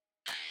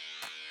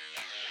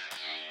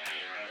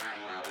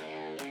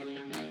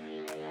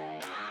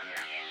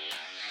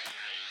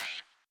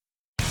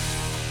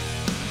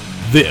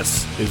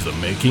This is the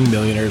Making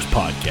Millionaires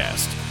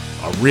Podcast,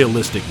 a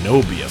realistic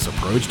no BS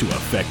approach to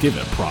effective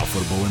and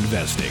profitable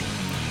investing.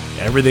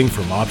 Everything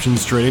from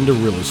options trading to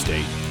real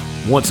estate.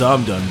 Once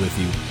I'm done with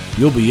you,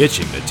 you'll be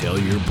itching to tell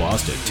your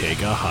boss to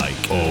take a hike.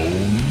 Oh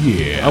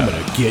yeah. I'm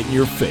going to get in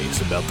your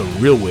face about the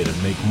real way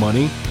to make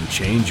money and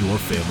change your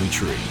family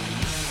tree.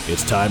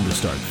 It's time to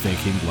start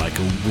thinking like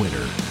a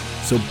winner.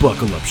 So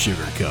buckle up,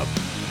 Sugar Cup.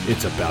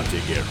 It's about to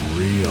get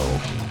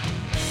real.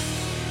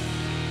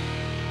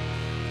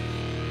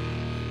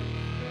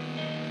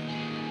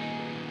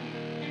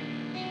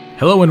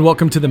 Hello and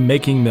welcome to the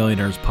Making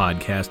Millionaires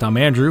Podcast. I'm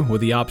Andrew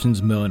with the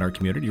Options Millionaire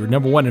Community, your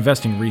number one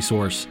investing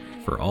resource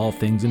for all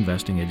things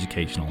investing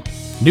educational.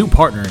 New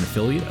partner and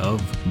affiliate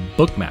of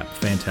Bookmap,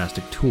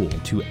 fantastic tool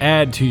to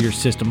add to your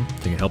system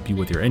to help you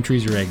with your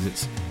entries, your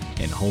exits,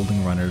 and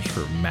holding runners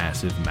for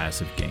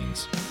massive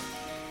gains.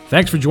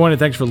 Thanks for joining.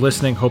 Thanks for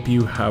listening. Hope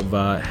you have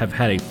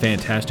had a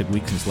fantastic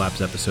week since last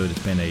episode.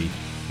 It's been an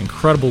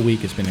incredible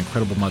week. It's been an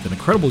incredible month, an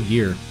incredible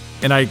year.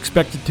 And I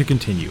expect it to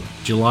continue.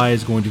 July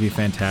is going to be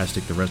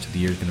fantastic. The rest of the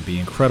year is going to be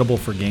incredible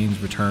for gains,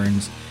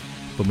 returns,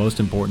 but most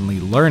importantly,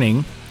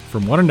 learning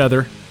from one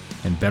another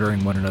and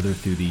bettering one another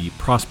through the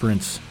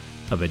prosperance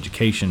of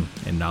education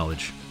and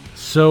knowledge.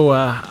 So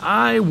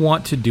I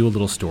want to do a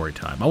little story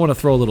time. I want to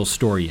throw a little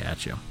story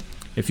at you.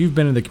 If you've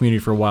been in the community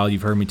for a while,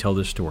 you've heard me tell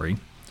this story,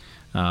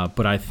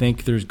 but I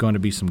think there's going to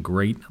be some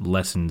great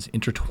lessons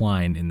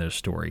intertwined in this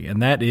story,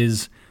 and that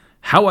is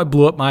how I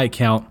blew up my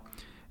account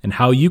and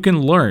how you can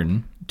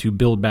learn to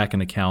build back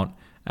an account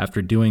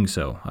after doing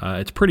so.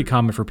 It's pretty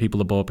common for people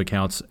to blow up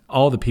accounts.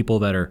 All the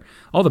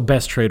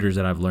best traders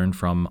that I've learned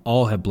from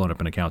all have blown up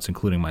an accounts,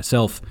 including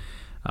myself.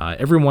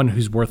 Everyone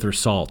who's worth their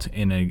salt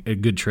in a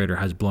good trader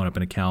has blown up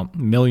an account,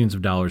 millions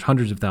of dollars,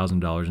 hundreds of thousands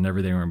of dollars, and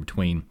everything in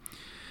between.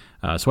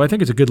 So I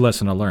think it's a good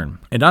lesson to learn.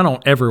 And I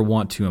don't ever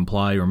want to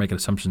imply or make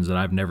assumptions that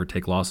I've never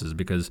take losses,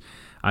 because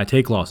I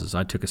take losses.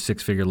 I took a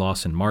six-figure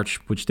loss in March,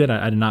 which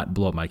I did not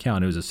blow up my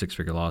account. It was a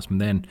six-figure loss. And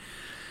then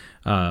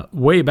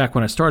way back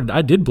when I started,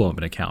 I did blow up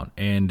an account,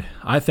 and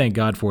I thank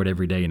God for it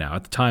every day now.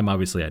 At the time,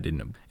 obviously, I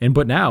didn't.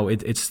 But now,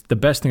 it's the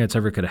best thing that's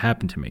ever could have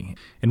happened to me.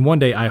 And one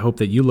day, I hope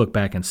that you look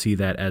back and see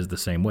that as the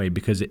same way,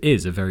 because it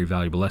is a very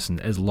valuable lesson,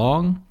 as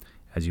long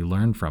as you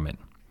learn from it.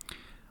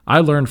 I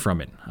learned from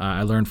it.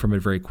 I learned from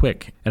it very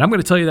quick. And I'm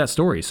going to tell you that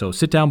story, so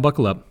sit down,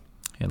 buckle up,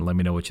 and let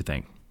me know what you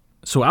think.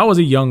 So I was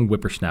a young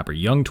whippersnapper,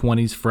 young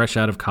 20s, fresh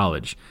out of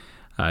college.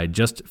 I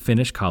just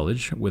finished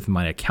college with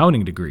my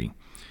accounting degree.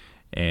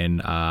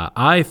 And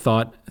I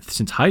thought,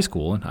 since high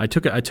school, I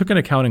took an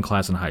accounting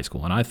class in high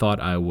school, and I thought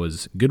I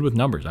was good with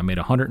numbers. I made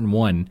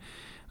 101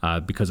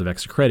 because of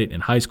extra credit in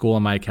high school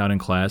in my accounting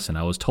class, and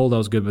I was told I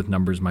was good with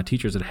numbers. My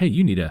teacher said, "Hey,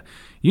 you need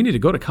to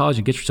go to college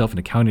and get yourself an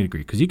accounting degree,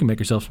 because you can make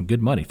yourself some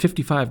good money,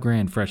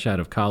 $55,000 fresh out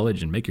of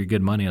college, and make your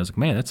good money." I was like,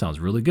 man, that sounds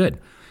really good.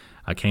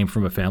 I came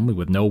from a family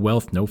with no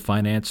wealth, no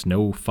finance,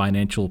 no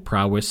financial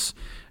prowess,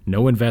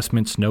 no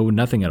investments, no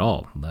nothing at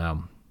all.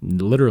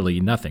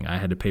 Literally nothing. I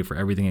had to pay for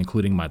everything,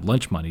 including my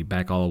lunch money,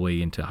 back all the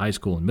way into high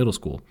school and middle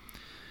school.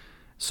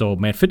 So,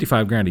 man,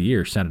 $55,000 a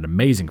year sounded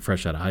amazing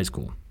fresh out of high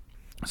school.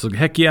 So,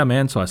 heck yeah,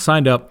 man. So I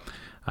signed up,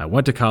 I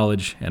went to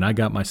college, and I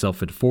got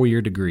myself a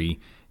 4-year degree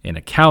in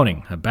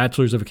accounting, a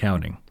bachelor's of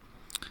accounting.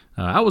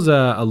 I was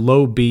a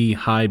low B,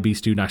 high B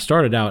student. I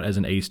started out as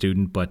an A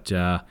student, but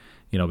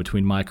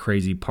between my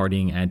crazy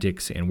partying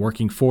antics and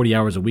working 40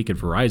 hours a week at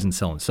Verizon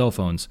selling cell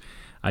phones,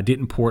 I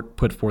didn't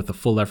put forth the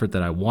full effort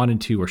that I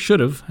wanted to or should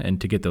have, and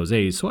to get those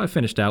A's. So I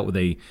finished out with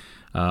a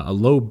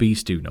low B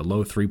student, a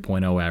low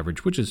 3.0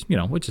 average, which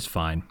is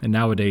fine. And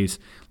nowadays,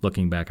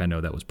 looking back, I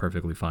know that was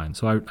perfectly fine.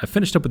 So I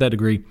finished up with that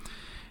degree,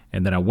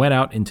 and then I went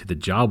out into the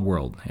job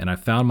world, and I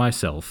found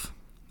myself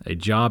a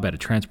job at a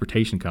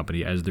transportation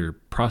company as their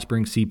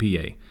prospering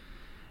CPA.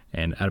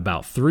 And at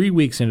about 3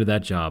 weeks into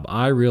that job,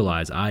 I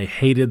realized I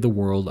hated the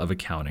world of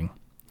accounting.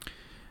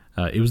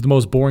 It was the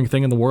most boring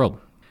thing in the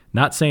world.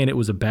 Not saying it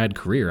was a bad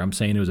career. I'm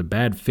saying it was a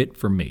bad fit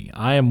for me.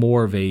 I am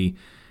more of a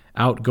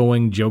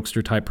outgoing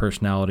jokester type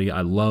personality.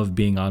 I love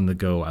being on the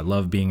go. I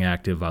love being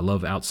active. I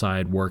love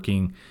outside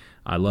working.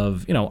 I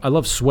love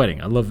sweating.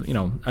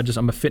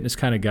 I'm a fitness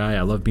kind of guy.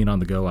 I love being on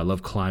the go. I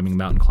love climbing,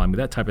 mountain climbing,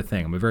 that type of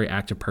thing. I'm a very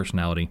active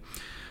personality.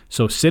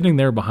 So sitting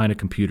there behind a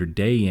computer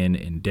day in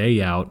and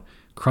day out,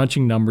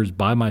 crunching numbers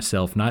by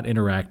myself, not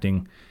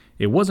interacting,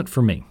 it wasn't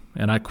for me.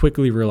 And I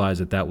quickly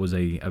realized that was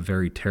a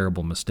very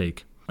terrible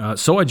mistake.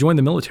 So I joined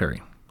the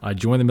military. I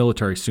joined the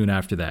military soon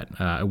after that.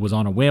 It was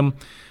on a whim.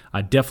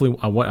 I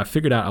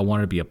figured out I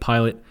wanted to be a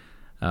pilot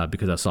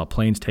because I saw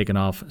planes taking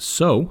off.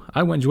 So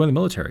I went and joined the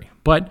military.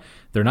 But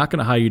they're not going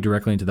to hire you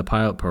directly into the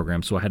pilot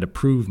program, so I had to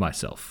prove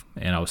myself.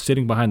 And I was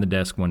sitting behind the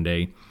desk one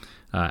day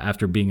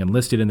after being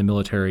enlisted in the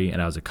military,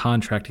 and I was a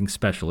contracting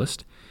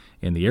specialist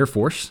in the Air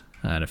Force.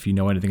 And if you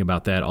know anything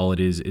about that, all it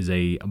is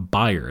a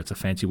buyer. It's a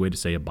fancy way to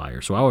say a buyer.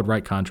 So I would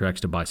write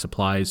contracts to buy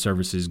supplies,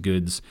 services,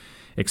 goods,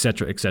 et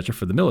cetera,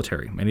 for the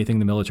military. Anything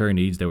the military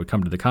needs, they would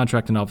come to the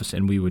contracting office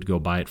and we would go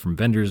buy it from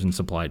vendors and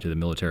supply it to the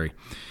military.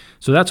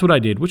 So that's what I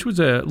did, which was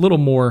a little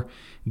more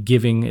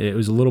giving. It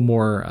was a little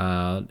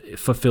more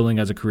fulfilling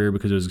as a career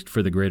because it was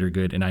for the greater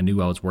good, and I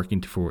knew I was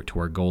working to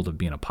our goal of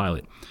being a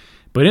pilot.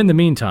 But in the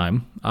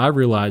meantime, I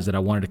realized that I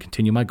wanted to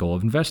continue my goal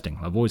of investing.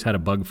 I've always had a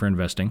bug for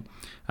investing.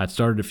 I'd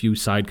started a few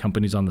side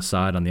companies on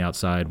the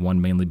outside,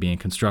 one mainly being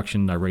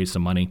construction. I raised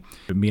some money.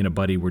 But me and a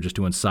buddy were just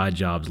doing side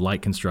jobs,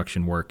 light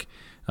construction work,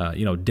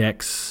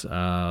 decks,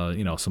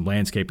 some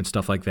landscape and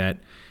stuff like that,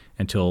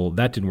 until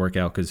that didn't work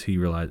out because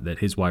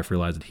his wife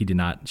realized that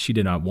she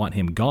did not want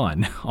him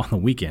gone on the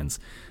weekends.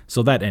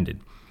 So that ended.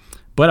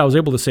 But I was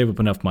able to save up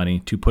enough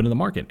money to put in the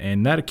market,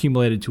 and that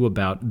accumulated to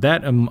about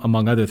that,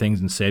 among other things,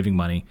 in saving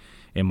money.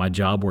 In my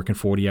job, working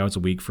 40 hours a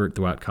week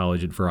throughout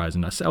college at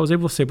Verizon, I was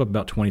able to save up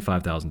about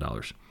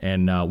 $25,000.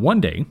 And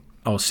one day,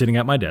 I was sitting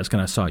at my desk,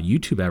 and I saw a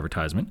YouTube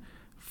advertisement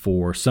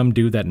for some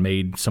dude that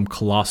made some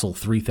colossal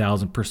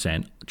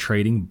 3,000%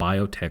 trading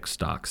biotech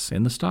stocks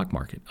in the stock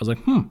market. I was like,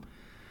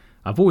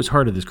 I've always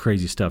heard of this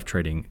crazy stuff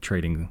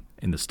trading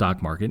in the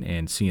stock market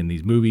and seeing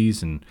these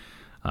movies and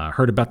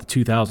heard about the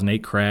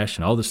 2008 crash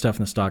and all this stuff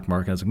in the stock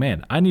market. I was like,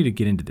 man, I need to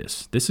get into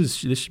this. This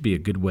should be a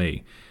good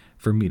way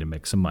for me to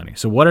make some money.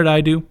 So what did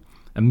I do?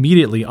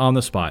 Immediately on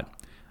the spot,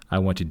 I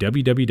went to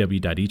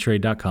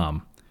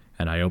www.etrade.com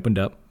and I opened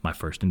up my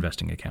first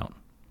investing account.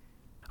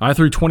 I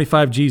threw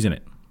 25 G's in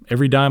it.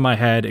 Every dime I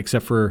had,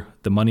 except for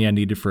the money I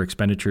needed for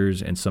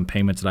expenditures and some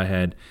payments that I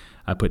had,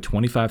 I put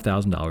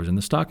 $25,000 in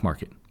the stock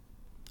market.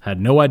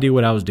 Had no idea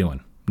what I was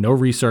doing. No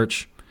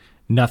research,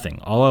 nothing.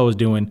 All I was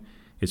doing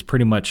is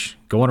pretty much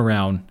going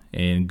around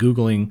and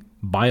Googling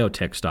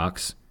biotech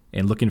stocks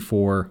and looking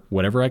for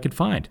whatever I could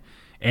find.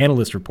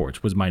 Analyst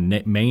reports was my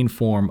main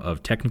form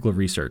of technical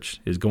research,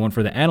 is going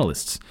for the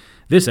analysts.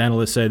 This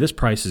analyst said this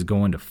price is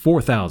going to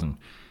 $4,000.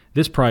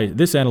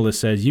 This analyst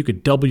says you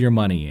could double your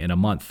money in a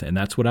month, and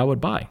that's what I would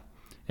buy.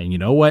 And you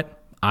know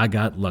what? I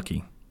got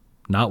lucky.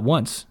 Not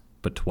once,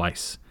 but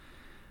twice.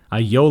 I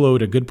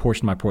YOLO'd a good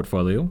portion of my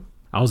portfolio.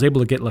 I was able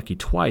to get lucky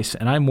twice,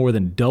 and I more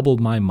than doubled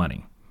my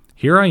money.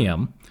 Here I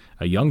am,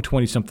 a young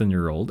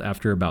 20-something-year-old,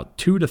 after about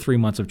 2 to 3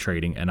 months of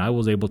trading, and I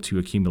was able to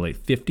accumulate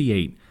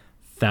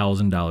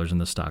 $58,000 in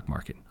the stock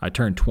market. I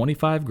turned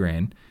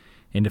 $25,000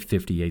 into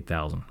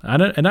 $58,000.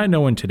 And I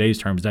know in today's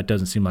terms that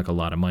doesn't seem like a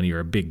lot of money or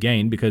a big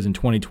gain, because in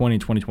 2020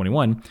 and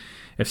 2021,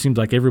 it seems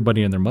like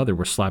everybody and their mother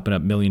were slapping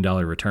up $1 million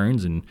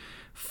returns and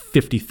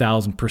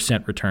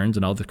 50,000% returns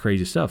and all the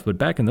crazy stuff. But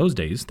back in those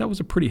days, that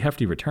was a pretty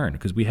hefty return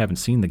because we haven't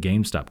seen the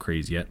GameStop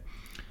craze yet.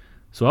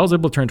 So I was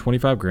able to turn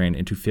 $25,000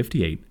 into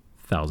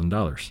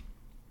 $58,000.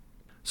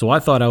 So I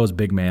thought I was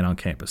big man on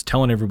campus,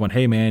 telling everyone,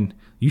 hey, man,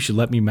 you should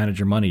let me manage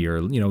your money,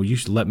 or, you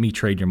should let me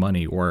trade your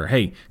money, or,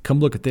 hey, come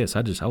look at this.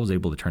 I was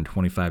able to turn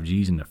 25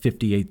 G's into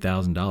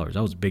 $58,000.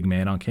 I was a big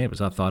man on campus.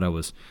 I thought I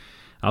was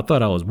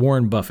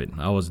Warren Buffett.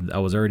 I was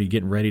already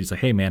getting ready to say,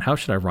 hey, man, how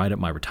should I write up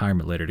my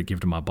retirement letter to give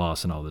to my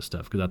boss and all this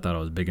stuff? Because I thought I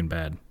was big and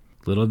bad.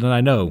 Little did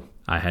I know,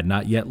 I had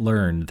not yet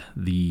learned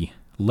the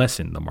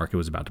lesson the market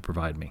was about to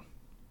provide me.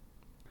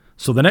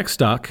 So the next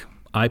stock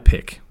I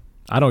pick,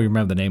 I don't even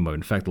remember the name of it.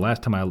 In fact, the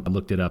last time I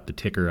looked it up, the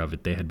ticker of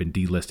it, they had been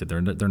delisted.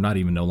 They're not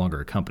even no longer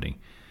a company.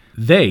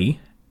 They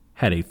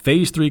had a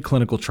phase 3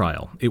 clinical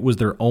trial. It was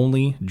their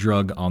only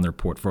drug on their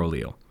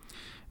portfolio.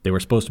 They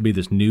were supposed to be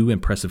this new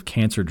impressive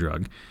cancer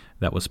drug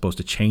that was supposed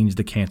to change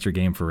the cancer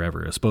game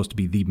forever. It was supposed to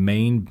be the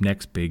main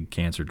next big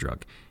cancer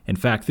drug. In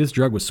fact, this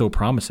drug was so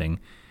promising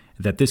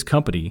that this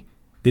company,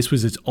 this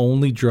was its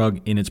only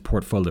drug in its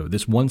portfolio,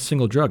 this one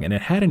single drug, and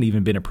it hadn't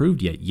even been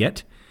approved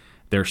yet.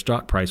 Their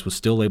stock price was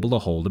still able to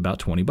hold about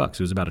 $20. It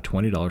was about a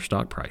 $20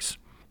 stock price,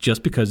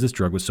 just because this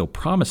drug was so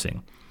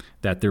promising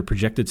that their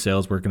projected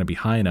sales were going to be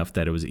high enough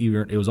that it was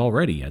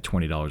already at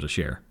 $20 a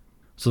share.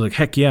 So like,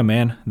 heck yeah,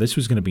 man, this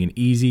was going to be an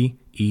easy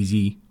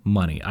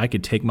money. I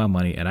could take my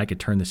money and I could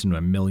turn this into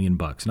 $1 million.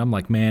 And I'm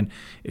like, man,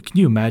 can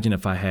you imagine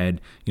if I had,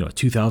 a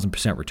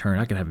 2,000% return?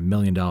 I could have $1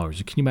 million.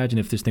 Can you imagine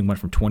if this thing went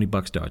from $20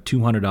 to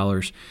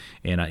 $200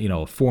 and a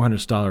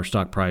 $400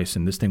 stock price,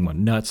 and this thing went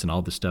nuts and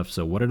all this stuff?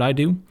 So what did I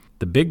do?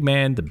 The big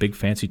man, the big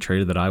fancy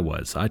trader that I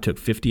was, I took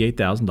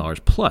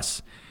 $58,000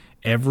 plus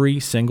every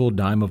single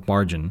dime of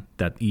margin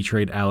that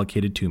E-Trade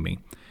allocated to me,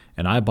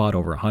 and I bought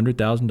over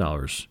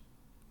 $100,000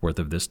 worth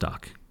of this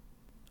stock.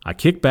 I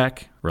kicked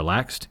back,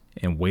 relaxed,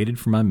 and waited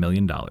for my $1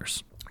 million.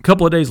 A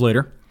couple of days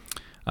later,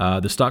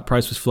 the stock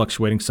price was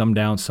fluctuating, some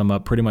down, some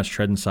up, pretty much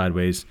treading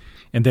sideways.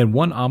 And then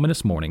one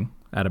ominous morning,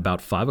 at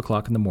about 5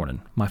 o'clock in the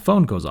morning, my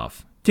phone goes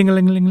off.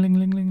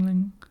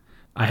 Ting-a-ling-ling-ling-ling-ling-ling.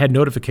 I had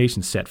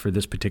notifications set for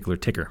this particular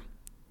ticker.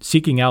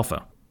 Seeking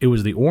Alpha. It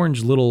was the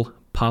orange little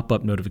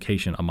pop-up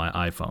notification on my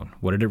iPhone.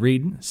 What did it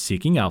read?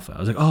 Seeking Alpha. I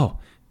was like,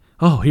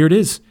 oh, here it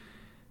is.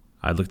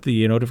 I looked at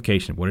the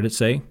notification. What did it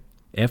say?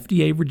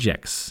 FDA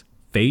rejects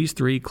phase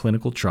 3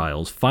 clinical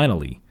trials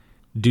finally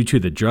due to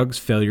the drug's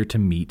failure to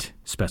meet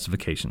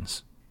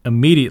specifications.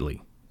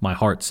 Immediately, my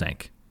heart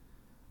sank.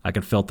 I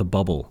could felt the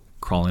bubble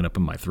crawling up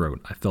in my throat.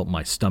 I felt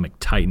my stomach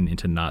tighten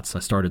into knots. I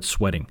started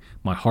sweating.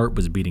 My heart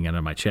was beating out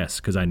of my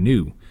chest because I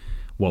knew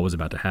what was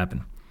about to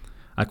happen.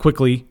 I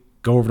quickly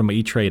go over to my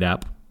E-Trade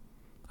app.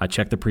 I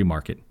check the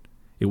pre-market.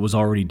 It was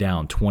already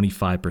down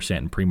 25%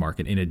 in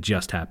pre-market, and it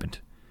just happened.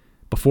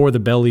 Before the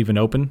bell even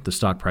opened, the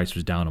stock price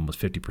was down almost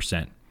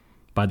 50%.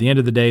 By the end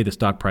of the day, the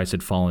stock price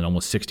had fallen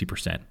almost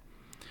 60%.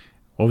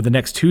 Over the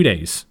next 2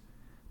 days,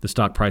 the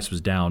stock price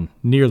was down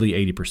nearly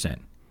 80%.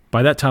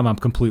 By that time, I'm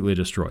completely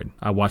destroyed.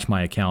 I watched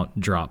my account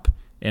drop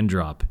and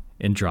drop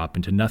and drop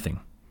into nothing.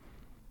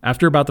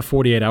 After about the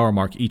 48-hour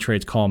mark,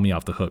 E-Trade's calling me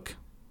off the hook,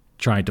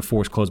 trying to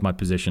force close my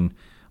position,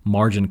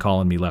 margin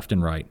calling me left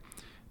and right.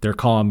 They're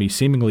calling me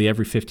seemingly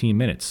every 15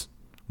 minutes,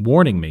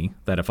 warning me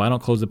that if I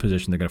don't close the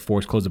position, they're going to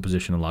force close the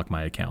position and lock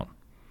my account.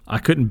 I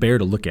couldn't bear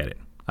to look at it.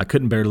 I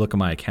couldn't bear to look at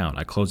my account.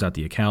 I closed out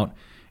the account,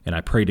 and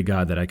I prayed to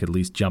God that I could at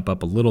least jump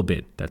up a little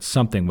bit, that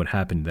something would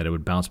happen, that it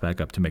would bounce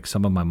back up to make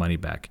some of my money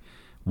back.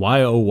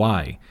 Why, oh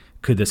why,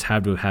 could this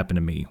have to have happened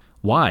to me?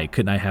 Why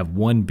couldn't I have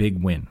one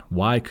big win?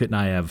 Why couldn't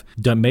I have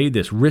made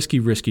this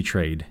risky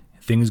trade,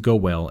 things go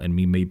well, and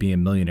me may be a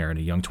millionaire and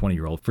a young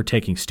 20-year-old for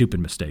taking stupid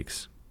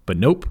mistakes? But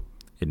nope,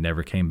 it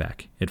never came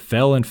back. It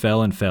fell and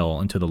fell and fell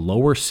into the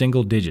lower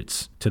single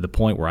digits to the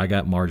point where I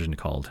got margin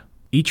called.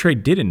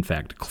 E-Trade did, in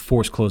fact,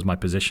 force close my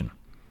position.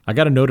 I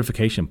got a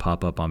notification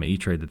pop up on my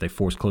E-Trade that they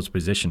forced close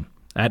position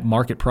at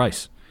market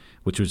price,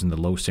 which was in the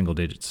low single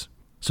digits.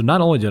 So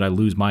not only did I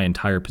lose my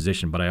entire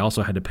position, but I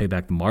also had to pay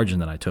back the margin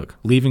that I took,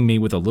 leaving me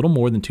with a little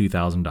more than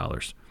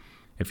 $2,000.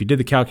 If you did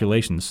the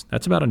calculations,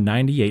 that's about a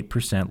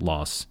 98%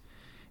 loss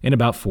in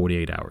about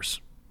 48 hours.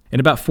 In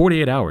about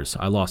 48 hours,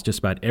 I lost just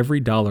about every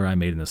dollar I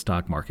made in the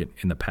stock market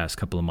in the past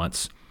couple of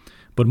months.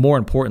 But more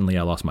importantly,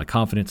 I lost my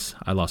confidence,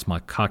 I lost my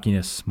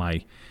cockiness,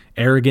 my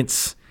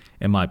arrogance,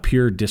 and my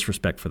pure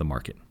disrespect for the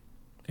market.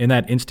 In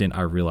that instant,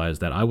 I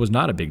realized that I was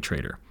not a big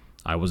trader.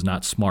 I was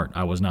not smart.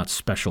 I was not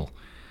special.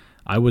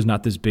 I was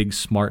not this big,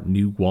 smart,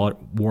 new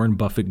Warren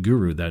Buffett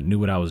guru that knew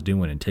what I was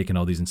doing and taking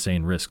all these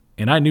insane risks.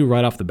 And I knew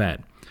right off the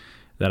bat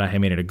that I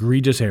had made an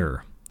egregious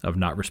error of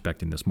not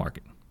respecting this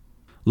market.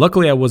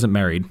 Luckily, I wasn't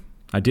married.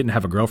 I didn't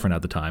have a girlfriend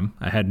at the time.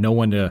 I had no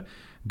one to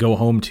go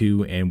home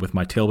to and with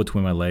my tail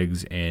between my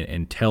legs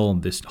and tell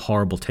this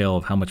horrible tale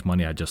of how much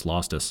money I just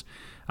lost us.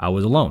 I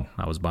was alone.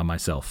 I was by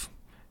myself.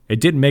 It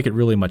didn't make it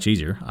really much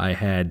easier. I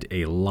had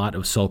a lot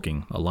of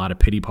sulking, a lot of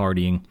pity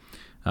partying.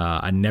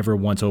 I never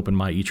once opened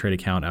my E-Trade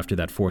account after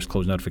that forced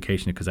close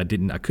notification because I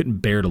couldn't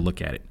bear to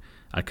look at it.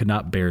 I could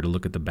not bear to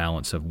look at the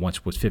balance of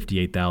once was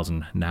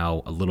 58,000,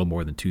 now a little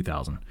more than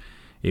 2,000.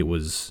 It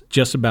was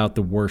just about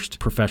the worst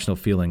professional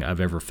feeling I've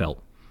ever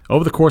felt.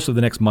 Over the course of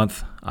the next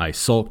month, I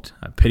sulked,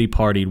 I pity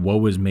partied,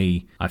 woe is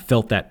me. I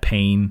felt that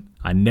pain.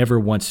 I never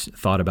once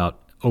thought about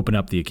open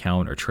up the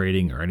account or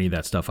trading or any of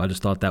that stuff. I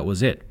just thought that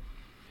was it.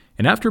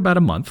 And after about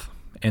a month,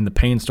 and the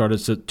pain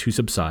started to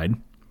subside,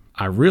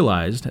 I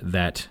realized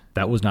that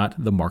that was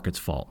not the market's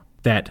fault.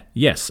 That,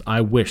 yes, I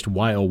wished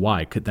why oh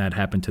why could that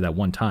happen to that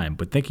one time,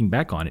 but thinking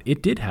back on it,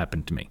 it did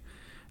happen to me.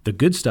 The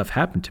good stuff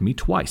happened to me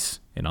twice,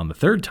 and on the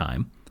third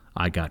time,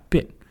 I got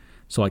bit.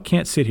 So I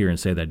can't sit here and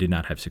say that I did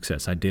not have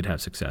success. I did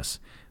have success.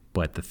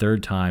 But the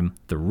third time,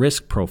 the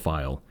risk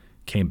profile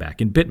came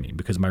back and bit me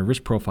because my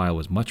risk profile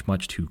was much,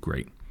 much too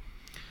great.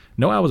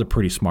 No, I was a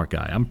pretty smart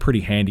guy. I'm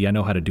pretty handy. I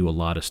know how to do a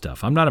lot of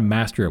stuff. I'm not a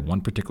master at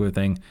one particular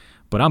thing,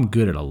 but I'm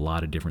good at a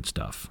lot of different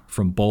stuff,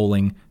 from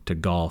bowling to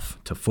golf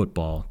to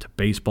football to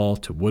baseball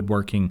to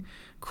woodworking,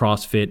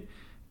 CrossFit,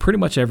 pretty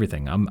much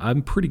everything.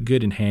 I'm pretty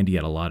good and handy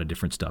at a lot of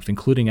different stuff,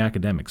 including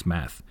academics,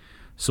 math.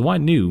 So I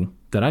knew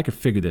that I could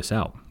figure this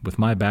out. With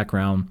my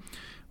background,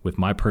 with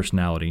my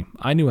personality,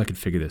 I knew I could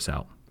figure this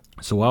out.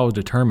 So I was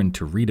determined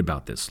to read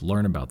about this,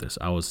 learn about this.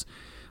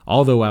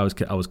 Although I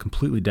was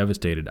completely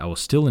devastated, I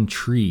was still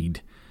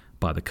intrigued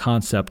by the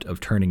concept of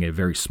turning a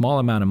very small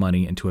amount of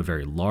money into a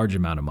very large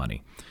amount of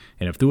money.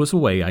 And if there was a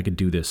way I could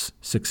do this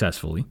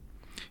successfully,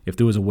 if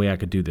there was a way I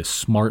could do this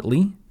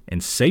smartly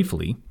and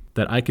safely,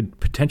 that I could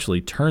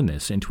potentially turn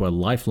this into a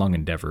lifelong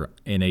endeavor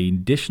and an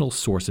additional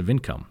source of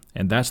income.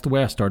 And that's the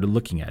way I started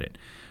looking at it.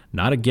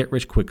 Not a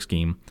get-rich-quick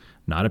scheme,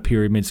 not a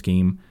pyramid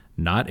scheme,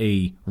 not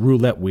a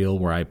roulette wheel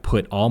where I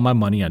put all my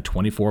money on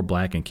 24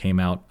 black and came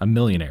out a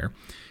millionaire.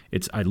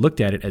 I looked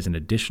at it as an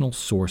additional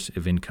source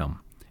of income.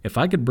 If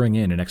I could bring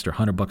in an extra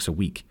 $100 a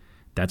week,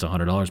 that's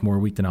 $100 more a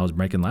week than I was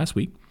making last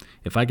week.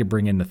 If I could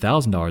bring in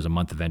 $1,000 a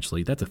month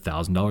eventually, that's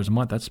 $1,000 a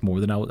month. That's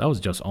more than that was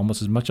just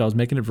almost as much I was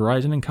making at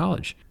Verizon in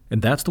college.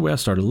 And that's the way I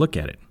started to look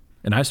at it.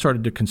 And I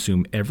started to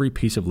consume every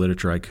piece of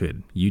literature I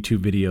could,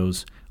 YouTube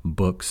videos,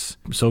 books,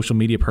 social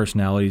media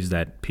personalities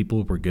that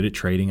people were good at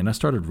trading. And I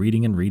started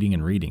reading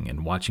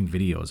and watching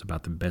videos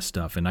about the best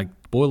stuff. And I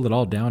boiled it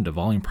all down to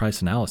volume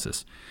price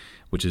analysis,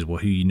 which is who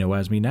you know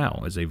as me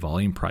now, as a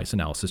volume price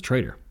analysis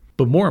trader.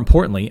 But more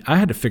importantly, I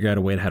had to figure out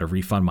a way to how to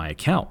refund my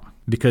account.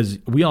 because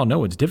we all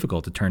know it's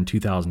difficult to turn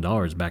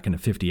 $2,000 back into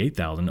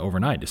 $58,000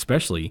 overnight,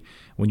 especially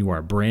when you are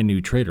a brand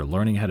new trader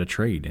learning how to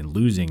trade and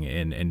losing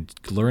and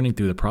learning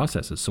through the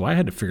processes. So I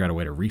had to figure out a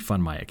way to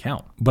refund my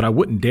account. But I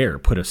wouldn't dare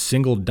put a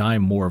single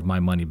dime more of my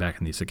money back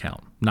in this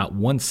account, not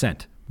 1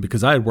 cent,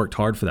 because I had worked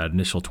hard for that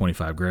initial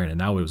 25 grand and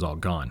now it was all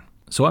gone.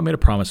 So I made a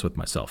promise with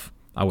myself.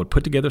 I would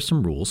put together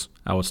some rules.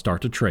 I would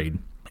start to trade.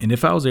 And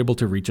if I was able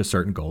to reach a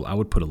certain goal, I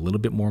would put a little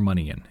bit more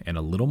money in and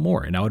a little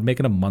more. And I would make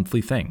it a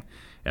monthly thing.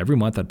 Every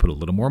month I'd put a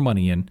little more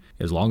money in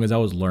as long as I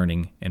was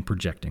learning and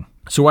projecting.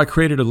 So I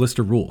created a list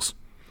of rules.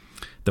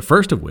 The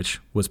first of which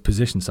was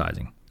position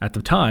sizing. At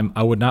the time,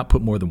 I would not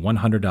put more than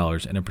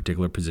 $100 in a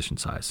particular position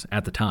size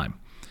at the time.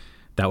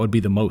 That would be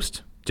the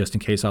most, just in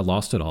case I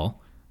lost it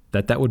all.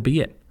 That would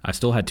be it. I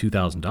still had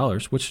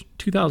 $2,000, which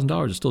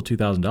 $2,000 is still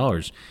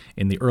 $2,000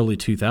 in the early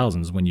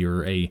 2000s when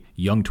you're a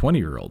young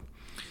 20-year-old.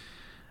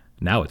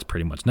 Now it's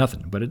pretty much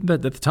nothing. But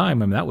at the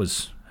time, I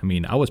was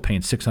paying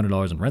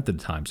 $600 in rent at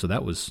the time. So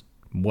that was,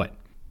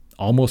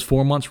 almost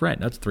 4 months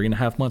rent. That's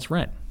 3.5 months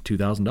rent,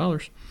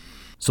 $2,000.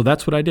 So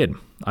that's what I did.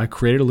 I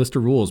created a list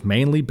of rules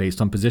mainly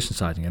based on position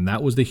sizing. And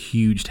that was the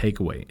huge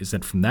takeaway, is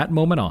that from that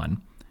moment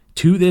on,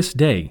 to this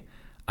day,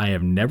 I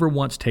have never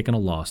once taken a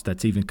loss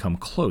that's even come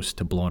close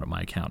to blowing up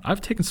my account.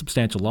 I've taken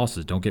substantial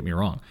losses, don't get me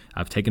wrong.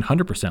 I've taken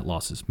 100%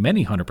 losses,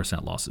 many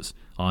 100% losses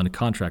on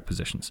contract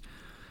positions.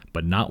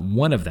 But not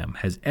one of them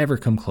has ever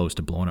come close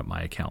to blowing up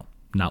my account.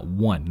 Not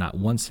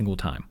one single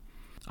time.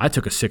 I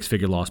took a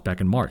 6-figure loss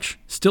back in March.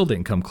 Still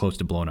didn't come close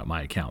to blowing up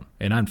my account.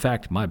 And in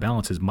fact, my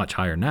balance is much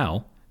higher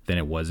now than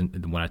it was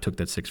when I took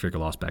that 6-figure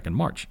loss back in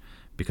March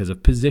because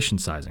of position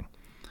sizing.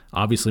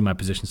 Obviously, my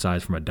position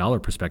size from a dollar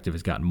perspective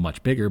has gotten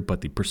much bigger,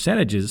 but the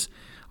percentages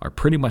are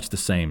pretty much the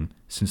same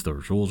since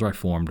those rules I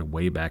formed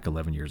way back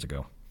 11 years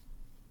ago.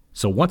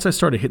 So once I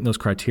started hitting those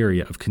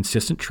criteria of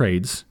consistent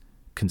trades,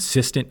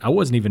 I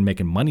wasn't even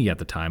making money at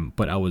the time,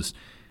 but I was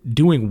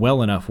doing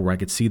well enough where I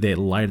could see the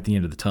light at the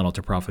end of the tunnel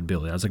to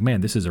profitability. I was like,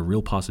 man, this is a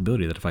real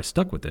possibility that if I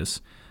stuck with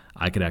this,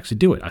 I could actually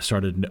do it. I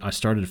started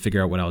to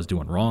figure out what I was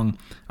doing wrong.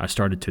 I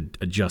started to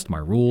adjust my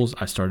rules.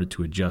 I started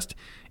to adjust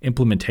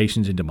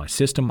implementations into my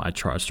system. I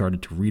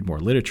started to read more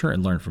literature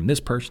and learn from this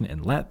person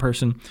and that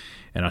person.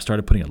 And I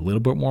started putting a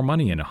little bit more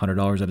money in,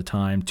 $100 at a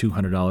time,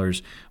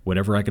 $200,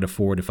 whatever I could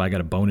afford. If I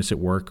got a bonus at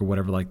work or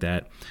whatever like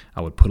that,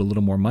 I would put a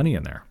little more money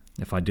in there.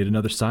 If I did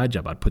another side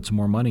job, I'd put some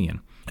more money in.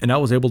 And I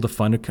was able to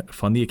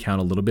fund the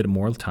account a little bit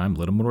more at a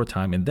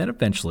time, and then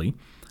eventually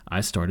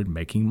I started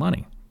making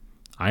money.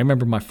 I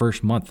remember my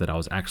first month that I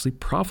was actually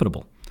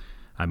profitable.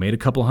 I made a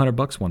couple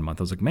 $100 one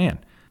month. I was like, man,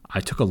 I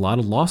took a lot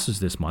of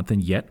losses this month,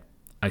 and yet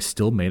I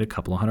still made a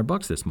couple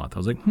 $100 this month. I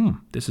was like,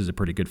 this is a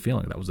pretty good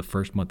feeling. That was the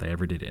first month I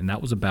ever did it. And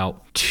that was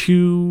about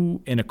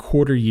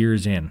 2.25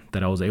 years in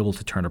that I was able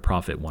to turn a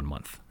profit 1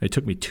 month. It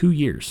took me 2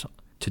 years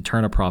to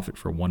turn a profit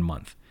for 1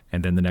 month.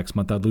 And then the next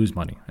month I'd lose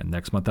money. And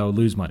next month I would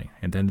lose money.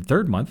 And then the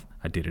third month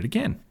I did it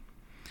again.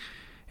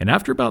 And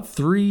after about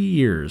 3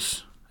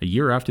 years, a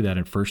year after that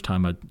and first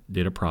time I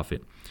did a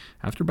profit,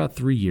 after about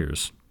 3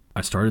 years,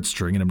 I started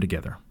stringing them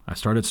together. I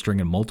started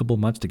stringing multiple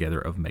months together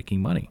of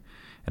making money.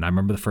 And I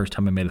remember the first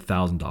time I made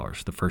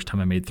 $1,000, the first time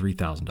I made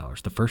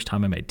 $3,000, the first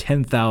time I made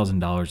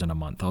 $10,000 in a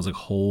month. I was like,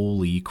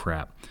 holy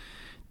crap,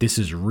 this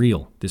is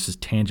real. This is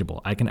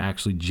tangible. I can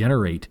actually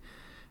generate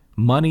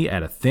money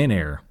out of thin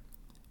air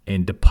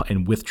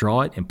and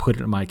withdraw it and put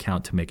it in my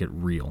account to make it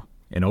real.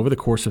 And over the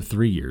course of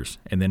 3 years,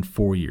 and then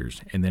 4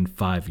 years, and then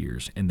 5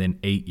 years, and then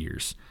 8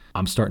 years,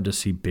 I'm starting to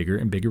see bigger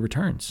and bigger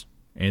returns.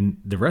 And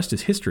the rest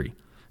is history.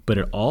 But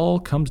it all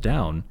comes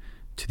down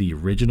to the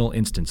original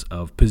instance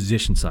of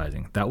position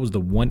sizing. That was the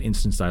one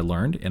instance I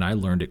learned, and I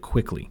learned it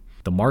quickly.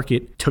 The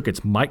market took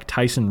its Mike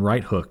Tyson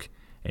right hook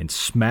and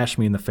smashed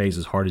me in the face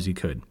as hard as he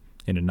could,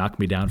 and it knocked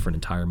me down for an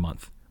entire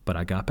month. But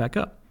I got back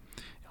up.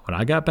 When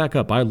I got back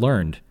up, I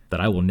learned that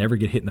I will never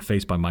get hit in the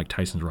face by Mike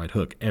Tyson's right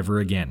hook ever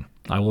again.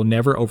 I will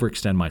never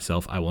overextend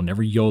myself. I will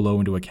never YOLO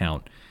into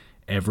account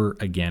ever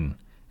again.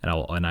 And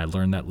I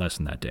learned that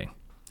lesson that day.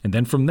 And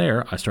then from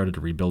there, I started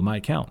to rebuild my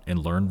account and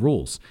learn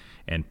rules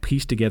and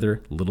piece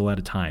together little at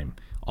a time,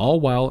 all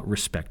while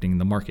respecting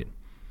the market.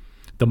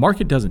 The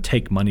market doesn't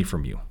take money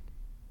from you.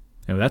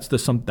 That's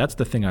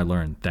the thing I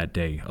learned that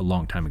day a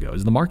long time ago,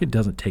 is the market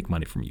doesn't take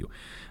money from you.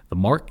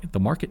 The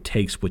market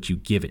takes what you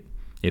give it.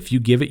 If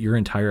you give it your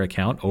entire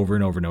account over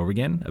and over and over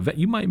again,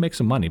 you might make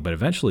some money, but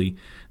eventually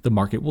the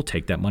market will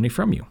take that money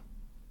from you.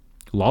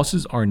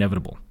 Losses are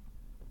inevitable.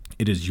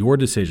 It is your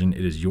decision.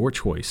 It is your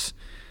choice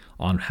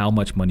on how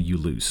much money you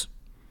lose.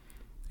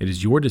 It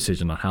is your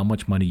decision on how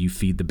much money you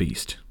feed the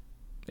beast.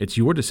 It's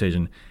your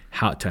decision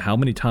how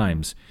many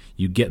times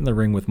you get in the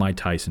ring with Mike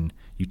Tyson,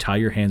 you tie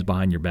your hands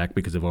behind your back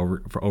because of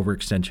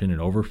overextension and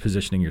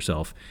overpositioning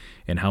yourself,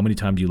 and how many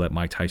times you let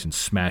Mike Tyson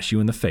smash you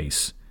in the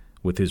face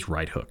with his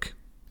right hook.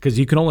 Because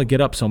you can only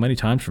get up so many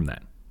times from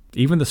that.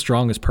 Even the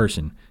strongest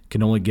person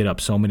can only get up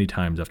so many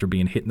times after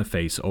being hit in the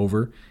face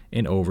over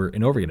and over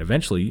and over again.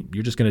 Eventually,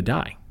 you're just going to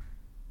die,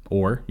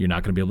 or you're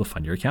not going to be able to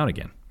fund your account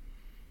again.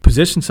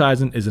 Position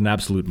sizing is an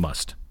absolute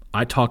must.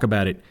 I talk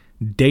about it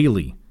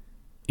daily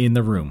in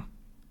the room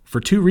for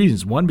two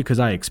reasons. One, because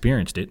I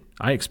experienced it.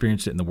 I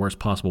experienced it in the worst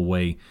possible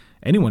way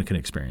anyone can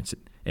experience it.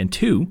 And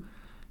two,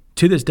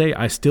 to this day,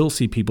 I still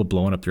see people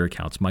blowing up their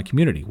accounts in my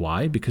community.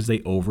 Why? Because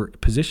they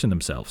over-position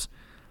themselves.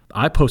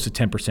 I post a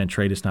 10%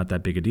 trade. It's not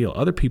that big a deal.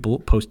 Other people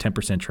post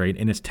 10% trade,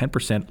 and it's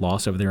 10%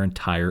 loss of their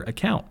entire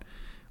account.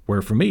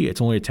 Where for me,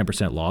 it's only a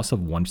 10% loss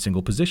of one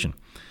single position.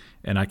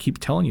 And I keep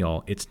telling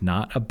y'all, it's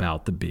not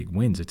about the big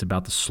wins. It's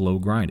about the slow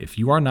grind. If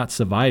you are not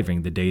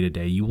surviving the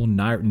day-to-day, you will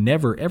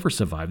never, ever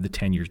survive the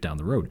 10 years down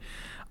the road.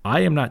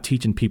 I am not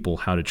teaching people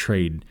how to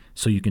trade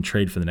so you can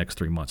trade for the next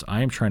 3 months.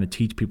 I am trying to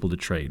teach people to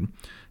trade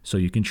so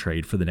you can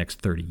trade for the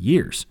next 30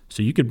 years.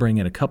 So you could bring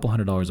in a couple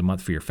 $100s a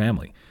month for your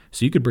family.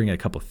 So you could bring in a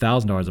couple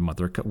 $1,000s a month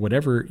or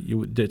whatever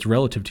it's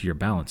relative to your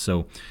balance.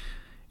 So,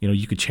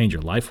 you could change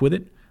your life with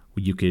it.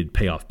 You could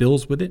pay off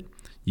bills with it.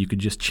 You could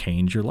just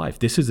change your life.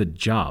 This is a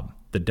job.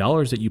 The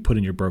dollars that you put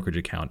in your brokerage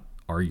account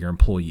are your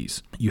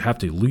employees. You have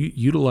to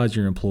utilize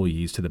your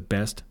employees to the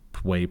best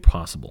way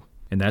possible.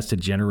 And that's to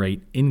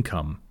generate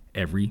income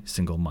every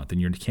single month.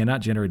 And you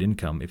cannot generate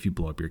income if you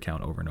blow up your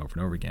account over and over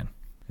and over again.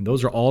 And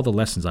those are all the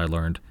lessons I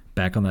learned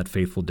back on that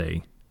fateful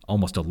day,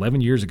 almost 11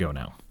 years ago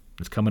now.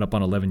 It's coming up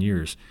on 11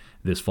 years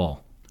this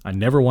fall. I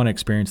never want to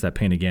experience that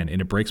pain again.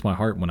 And it breaks my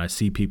heart when I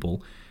see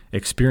people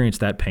experience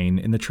that pain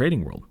in the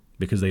trading world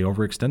because they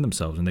overextend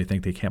themselves and they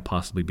think they can't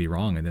possibly be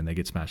wrong, and then they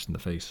get smashed in the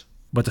face.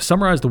 But to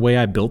summarize the way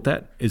I built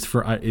that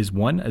is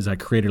one, as I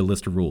created a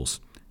list of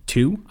rules.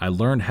 Two, I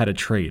learned how to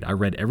trade. I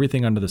read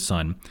everything under the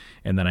sun,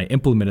 and then I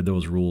implemented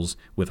those rules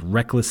with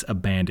reckless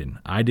abandon.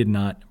 I did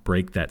not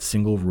break that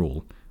single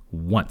rule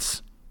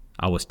once.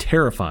 I was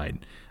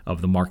terrified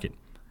of the market,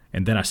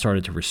 and then I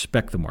started to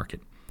respect the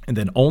market. And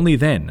then only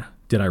then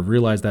did I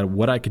realize that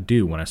what I could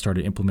do when I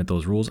started to implement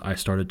those rules, I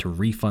started to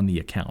refund the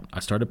account. I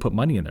started to put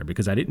money in there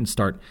because I didn't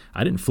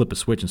flip a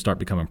switch and start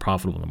becoming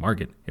profitable in the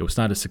market. It was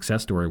not a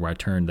success story where I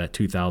turned that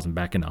 2,000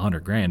 back into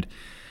 100 grand.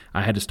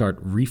 I had to start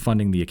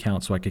refunding the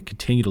account so I could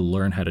continue to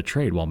learn how to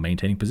trade while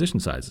maintaining position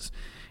sizes.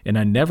 And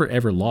I never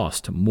ever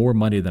lost more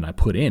money than I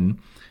put in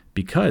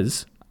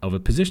because of a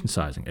position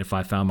sizing. If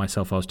I found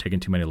myself I was taking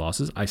too many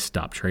losses, I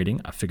stopped trading.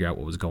 I figured out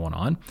what was going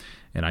on,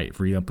 and I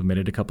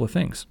re-implemented a couple of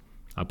things.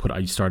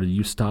 I started to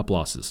use stop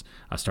losses.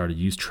 I started to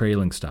use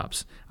trailing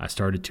stops. I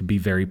started to be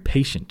very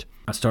patient.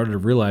 I started to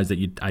realize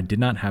that I did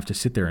not have to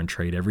sit there and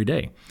trade every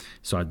day.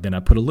 So then I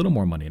put a little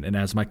more money in. And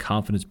as my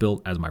confidence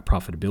built, as my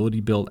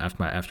profitability built,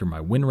 after my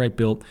win rate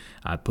built,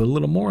 I put a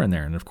little more in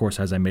there. And of course,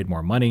 as I made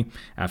more money,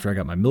 after I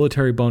got my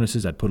military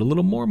bonuses, I'd put a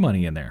little more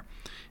money in there.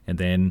 And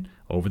then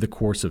over the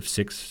course of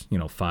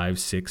 5,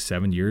 6,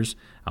 7 years,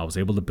 I was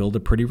able to build a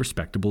pretty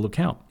respectable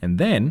account. And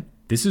then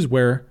this is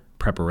where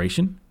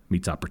preparation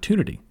meets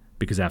opportunity.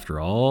 Because after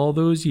all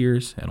those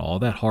years and all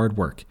that hard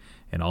work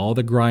and all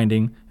the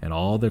grinding and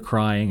all the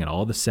crying and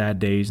all the sad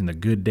days and the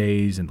good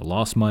days and the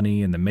lost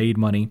money and the made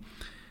money,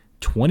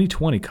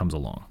 2020 comes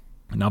along.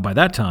 Now, by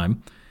that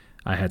time,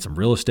 I had some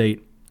real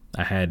estate.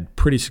 I had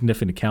pretty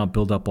significant account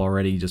build up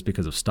already just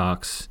because of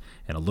stocks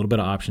and a little bit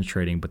of options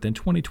trading. But then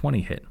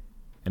 2020 hit.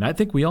 And I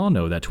think we all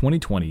know that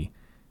 2020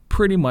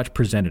 pretty much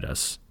presented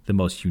us the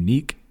most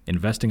unique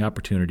investing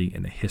opportunity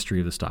in the history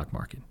of the stock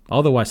market.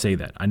 Although I say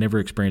that, I never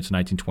experienced the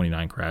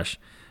 1929 crash.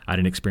 I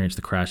didn't experience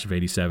the crash of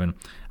 87.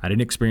 I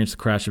didn't experience the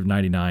crash of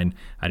 99.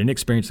 I didn't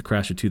experience the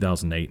crash of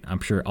 2008. I'm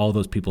sure all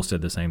those people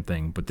said the same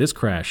thing. But this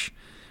crash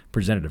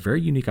presented a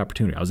very unique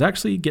opportunity. I was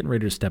actually getting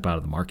ready to step out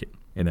of the market.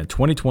 And then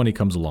 2020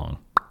 comes along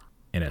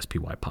and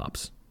SPY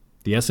pops.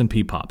 The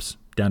S&P pops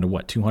down to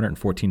what,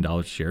 $214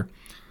 a share?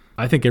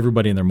 I think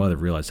everybody and their mother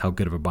realized how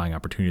good of a buying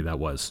opportunity that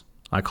was.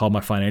 I called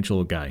my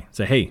financial guy,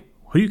 say, hey,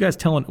 what are you guys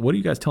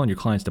telling your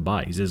clients to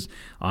buy? He says,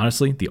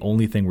 honestly, the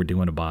only thing we're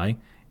doing to buy,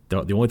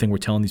 the only thing we're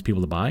telling these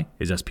people to buy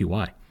is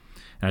SPY. And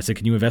I said,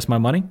 can you invest my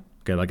money?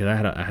 Okay, like I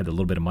had a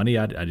little bit of money.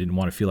 I didn't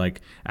want to feel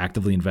like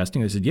actively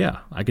investing. I said, yeah,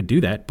 I could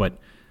do that, but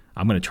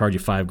I'm going to charge you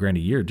 $5,000 a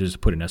year just to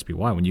put in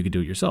SPY when you could do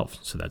it yourself.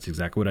 So that's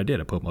exactly what I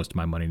did. I put most of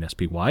my money in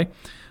SPY,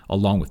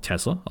 along with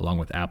Tesla, along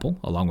with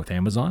Apple, along with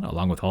Amazon,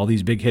 along with all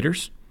these big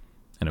hitters.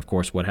 And of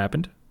course, what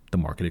happened? The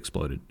market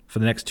exploded. For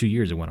the next 2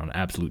 years, it went on an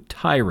absolute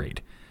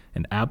tirade.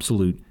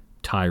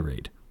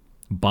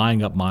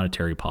 Buying up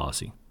monetary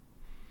policy.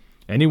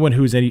 Anyone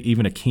who's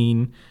even a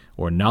keen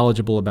or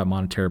knowledgeable about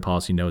monetary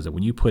policy knows that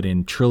when you put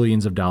in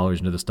trillions of dollars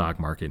into the stock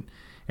market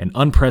and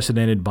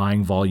unprecedented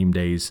buying volume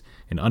days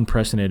and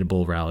unprecedented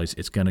bull rallies,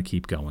 it's going to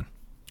keep going.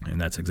 And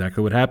that's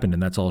exactly what happened,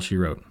 and that's all she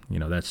wrote.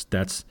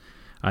 That's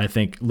I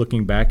think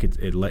looking back,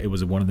 it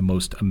was one of the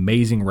most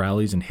amazing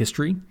rallies in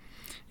history.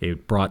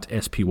 It brought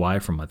SPY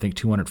from, I think,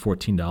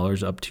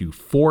 $214 up to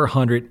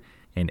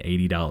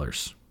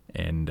 $480.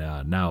 And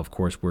now, of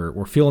course,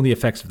 we're feeling the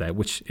effects of that,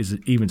 which is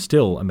even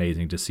still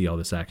amazing to see all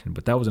this action.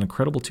 But that was an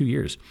incredible 2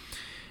 years.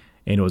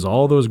 And it was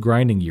all those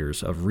grinding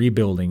years of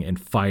rebuilding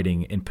and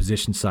fighting and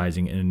position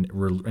sizing and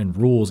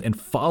rules and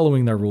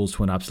following their rules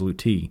to an absolute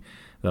T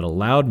that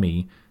allowed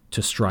me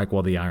to strike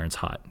while the iron's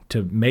hot,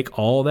 to make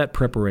all that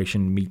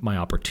preparation meet my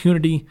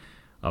opportunity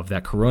of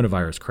that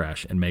coronavirus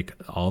crash and make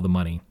all the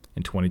money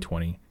in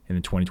 2020 and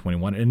in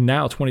 2021, and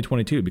now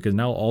 2022, because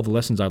now all the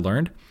lessons I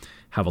learned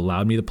have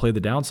allowed me to play the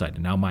downside.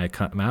 And now my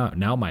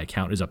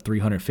account is up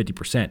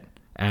 350%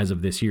 as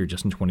of this year,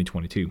 just in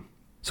 2022.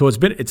 So it's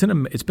been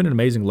an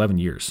amazing 11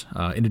 years.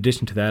 In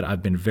addition to that,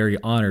 I've been very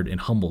honored and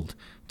humbled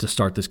to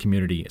start this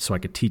community so I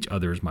could teach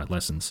others my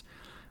lessons.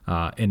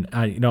 And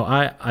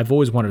I've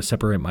always wanted to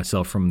separate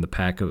myself from the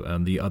pack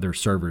of the other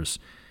servers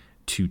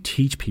to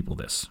teach people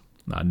this,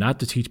 not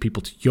to teach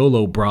people to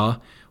YOLO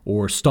brah,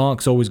 or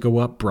stonks always go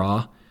up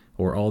brah,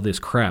 or all this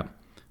crap,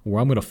 or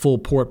I'm going to full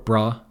port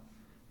brah.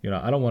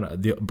 I don't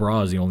want to.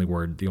 Brah is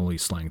the only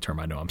slang term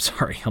I know. I'm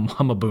sorry,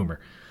 I'm a boomer.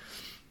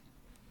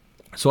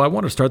 So I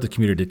want to start the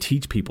community to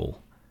teach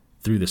people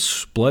through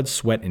the blood,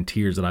 sweat, and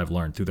tears that I've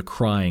learned, through the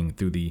crying,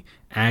 through the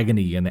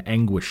agony and the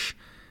anguish.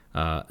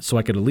 So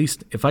I could at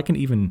least, if I can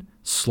even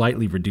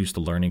slightly reduce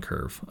the learning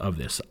curve of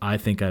this, I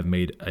think I've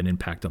made an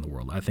impact on the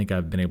world. I think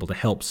I've been able to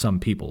help some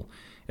people.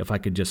 If I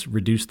could just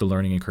reduce the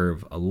learning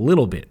curve a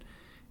little bit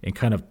and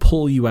kind of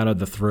pull you out of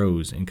the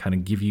throes and kind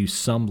of give you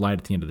some light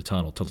at the end of the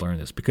tunnel to learn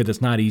this, because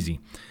it's not easy.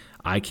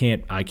 I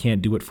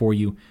can't do it for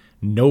you.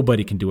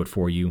 Nobody can do it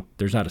for you.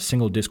 There's not a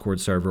single Discord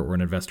server or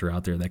an investor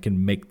out there that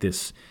can make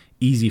this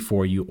easy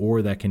for you,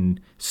 or that can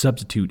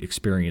substitute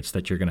experience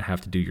that you're going to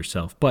have to do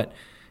yourself. But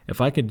if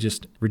I could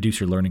just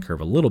reduce your learning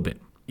curve a little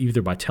bit,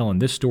 either by telling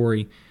this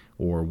story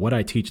or what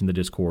I teach in the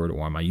Discord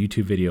or on my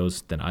YouTube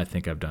videos, then I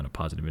think I've done a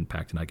positive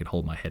impact, and I could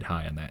hold my head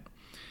high on that.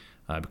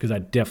 Because I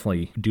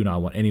definitely do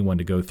not want anyone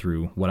to go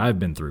through what I've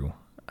been through.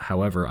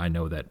 However, I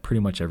know that pretty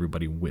much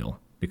everybody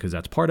will, because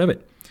that's part of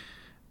it.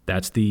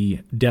 That's the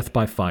death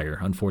by fire,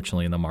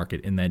 unfortunately, in the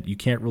market, in that you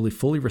can't really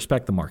fully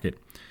respect the market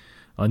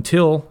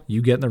until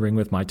you get in the ring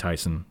with Mike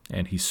Tyson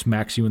and he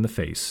smacks you in the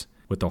face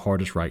with the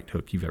hardest right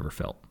hook you've ever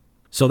felt.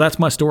 So that's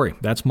my story.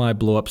 That's my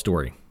blow-up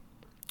story.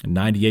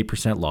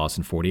 98% loss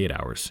in 48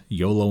 hours,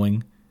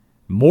 YOLOing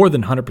more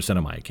than 100%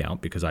 of my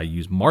account because I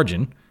use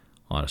margin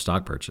on a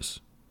stock purchase.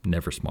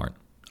 Never smart.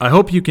 I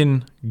hope you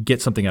can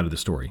get something out of the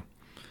story.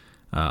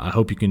 I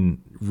hope you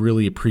can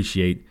really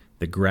appreciate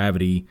the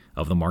gravity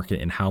of the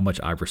market and how much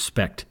I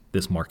respect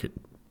this market,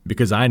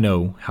 because I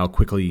know how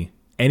quickly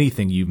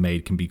anything you've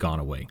made can be gone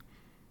away.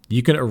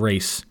 You can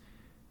erase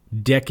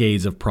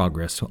decades of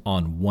progress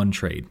on one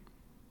trade.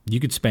 You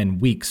could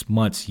spend weeks,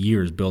 months,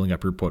 years building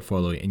up your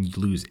portfolio, and you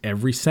lose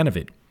every cent of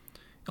it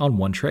on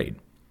one trade.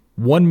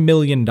 $1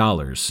 million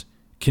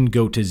can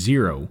go to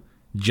zero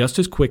just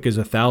as quick as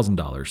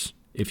 $1,000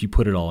 if you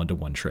put it all into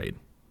one trade.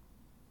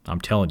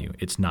 I'm telling you,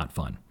 it's not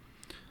fun.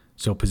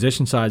 So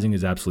position sizing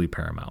is absolutely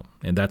paramount.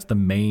 And that's the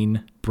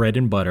main bread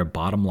and butter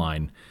bottom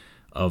line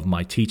of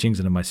my teachings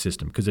and of my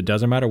system, because it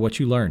doesn't matter what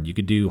you learn. You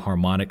could do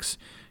harmonics,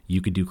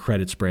 you could do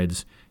credit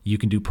spreads, you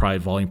can do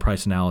volume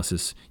price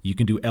analysis, you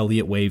can do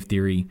Elliott wave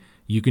theory,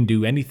 you can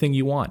do anything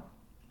you want.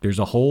 There's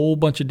a whole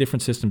bunch of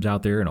different systems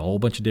out there and a whole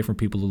bunch of different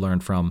people to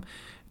learn from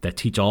that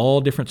teach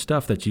all different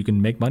stuff that you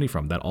can make money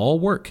from, that all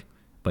work.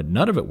 But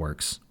none of it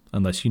works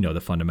unless you know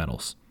the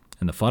fundamentals.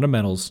 And the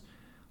fundamentals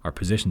are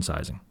position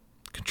sizing,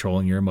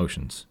 controlling your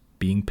emotions,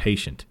 being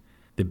patient.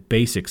 The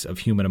basics of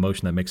human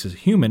emotion that makes us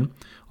human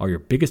are your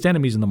biggest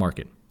enemies in the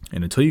market.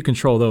 And until you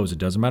control those, it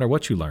doesn't matter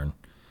what you learn,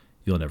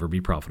 you'll never be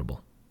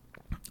profitable.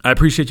 I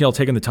appreciate y'all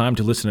taking the time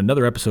to listen to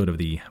another episode of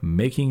the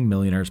Making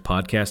Millionaires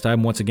podcast.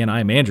 I'm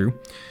Andrew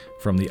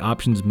from the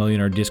Options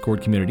Millionaire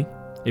Discord community.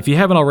 If you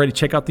haven't already,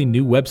 check out the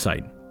new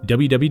website,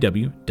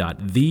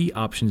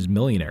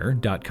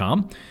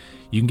 www.theoptionsmillionaire.com.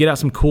 You can get out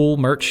some cool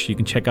merch. You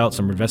can check out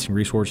some investing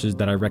resources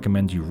that I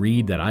recommend you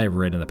read that I have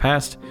read in the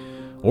past.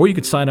 Or you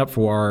could sign up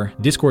for our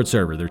Discord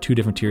server. There are two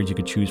different tiers you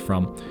could choose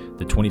from,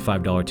 the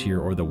 $25 tier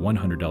or the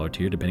 $100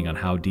 tier, depending on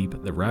how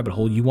deep the rabbit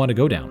hole you want to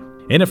go down.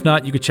 And if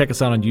not, you could check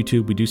us out on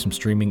YouTube. We do some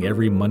streaming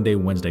every Monday,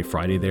 Wednesday,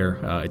 Friday there.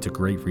 It's a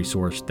great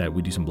resource that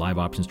we do some live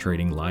options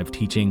trading, live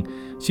teaching,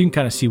 so you can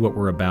kind of see what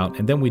we're about.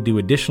 And then we do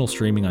additional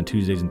streaming on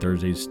Tuesdays and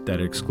Thursdays that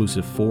are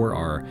exclusive for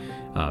our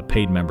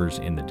paid members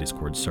in the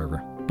Discord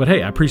server. But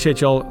hey, I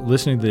appreciate y'all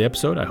listening to the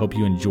episode. I hope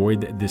you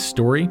enjoyed this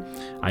story.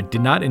 I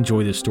did not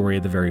enjoy this story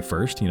at the very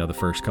first, the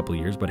first couple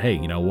of years. But hey,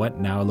 you know what?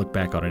 Now I look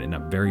back on it and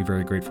I'm very,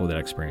 very grateful for that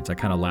experience. I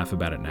kind of laugh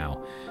about it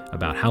now,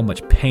 about how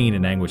much pain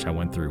and anguish I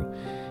went through.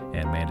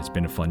 And man, it's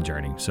been a fun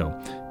journey. So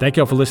thank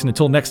y'all for listening.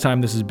 Until next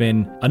time, this has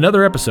been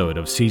another episode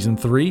of Season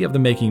 3 of the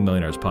Making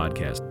Millionaires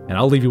podcast. And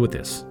I'll leave you with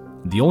this.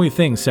 The only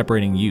thing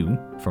separating you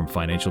from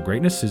financial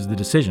greatness is the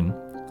decision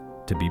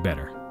to be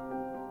better.